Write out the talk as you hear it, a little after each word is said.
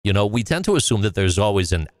You know, we tend to assume that there's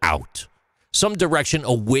always an out, some direction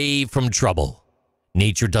away from trouble.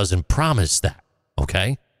 Nature doesn't promise that,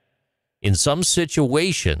 okay? In some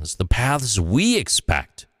situations, the paths we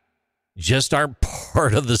expect just aren't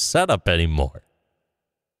part of the setup anymore.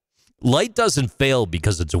 Light doesn't fail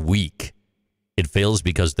because it's weak. It fails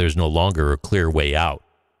because there's no longer a clear way out.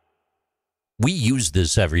 We use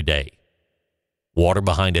this every day. Water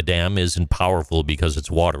behind a dam isn't powerful because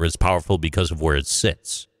it's water. It's powerful because of where it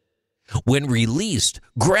sits. When released,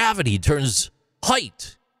 gravity turns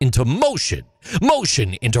height into motion,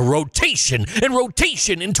 motion into rotation, and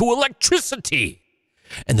rotation into electricity.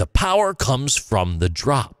 And the power comes from the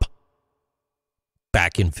drop.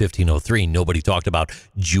 Back in 1503, nobody talked about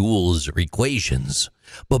joules or equations,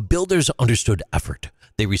 but builders understood effort.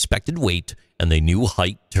 They respected weight, and they knew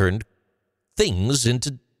height turned things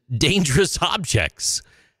into dangerous objects.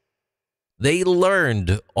 They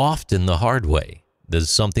learned often the hard way that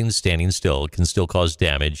something standing still can still cause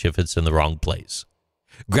damage if it's in the wrong place.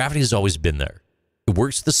 Gravity has always been there. It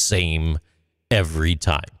works the same every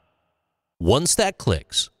time. Once that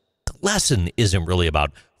clicks, the lesson isn't really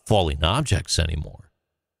about falling objects anymore.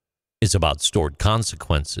 It's about stored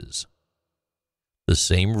consequences. The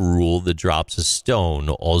same rule that drops a stone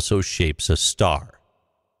also shapes a star.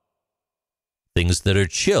 Things that are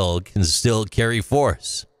chill can still carry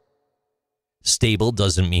force. Stable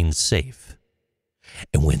doesn't mean safe.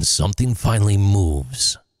 And when something finally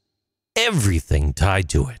moves, everything tied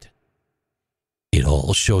to it, it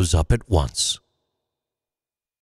all shows up at once.